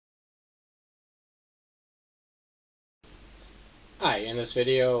Hi, in this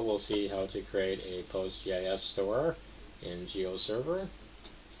video we'll see how to create a PostGIS store in GeoServer.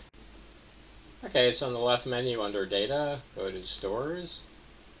 Okay, so on the left menu under Data, go to Stores,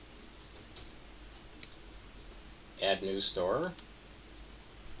 Add New Store,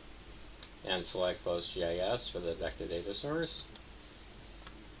 and select PostGIS for the vector data source.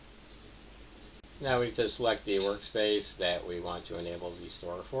 Now we have to select the workspace that we want to enable the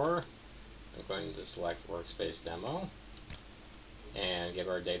store for. I'm going to select Workspace Demo and give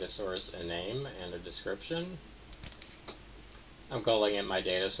our data source a name and a description. I'm calling it my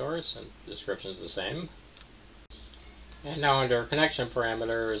data source, and the description is the same. And now under connection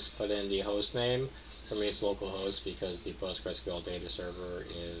parameters, put in the host name. For me it's localhost because the PostgreSQL data server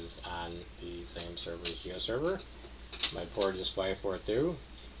is on the same server as GeoServer. My port is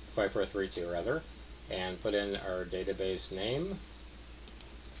 5432 rather, and put in our database name.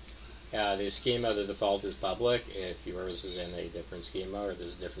 The schema, the default is public. If yours is in a different schema or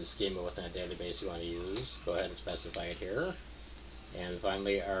there's a different schema within a database you want to use, go ahead and specify it here. And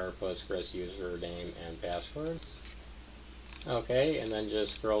finally our Postgres username and password. Okay, and then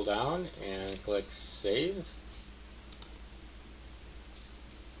just scroll down and click Save.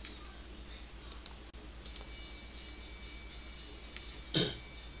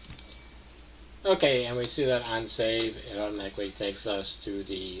 Okay, and we see that on save, it automatically takes us to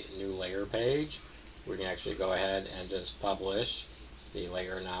the new layer page. We can actually go ahead and just publish the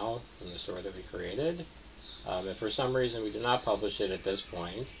layer now from the store that we created. If for some reason we do not publish it at this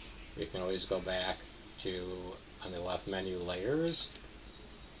point, we can always go back to, on the left menu, Layers,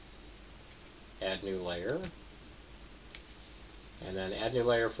 Add New Layer, and then Add New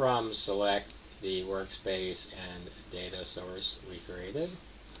Layer from, select the workspace and data source we created.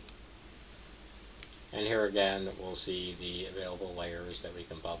 And here again, we'll see the available layers that we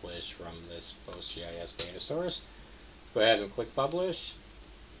can publish from this PostGIS data source. Let's go ahead and click Publish.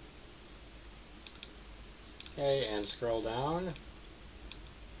 Okay, and scroll down.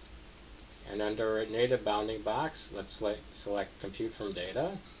 And under Native Bounding Box, let's select Compute from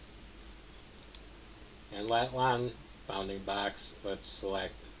Data. And lat-long bounding box, let's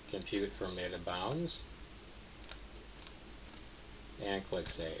select Compute from Native Bounds. And click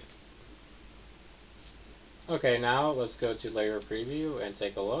Save. Okay, now let's go to Layer Preview and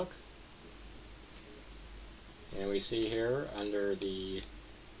take a look. And we see here under the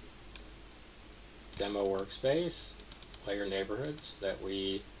demo workspace, layer neighborhoods that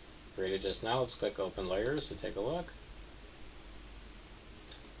we created just now. Let's click Open Layers to take a look.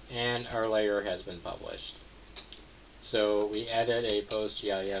 And our layer has been published. So we added a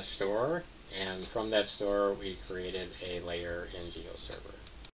PostGIS store, and from that store we created a layer in GeoServer.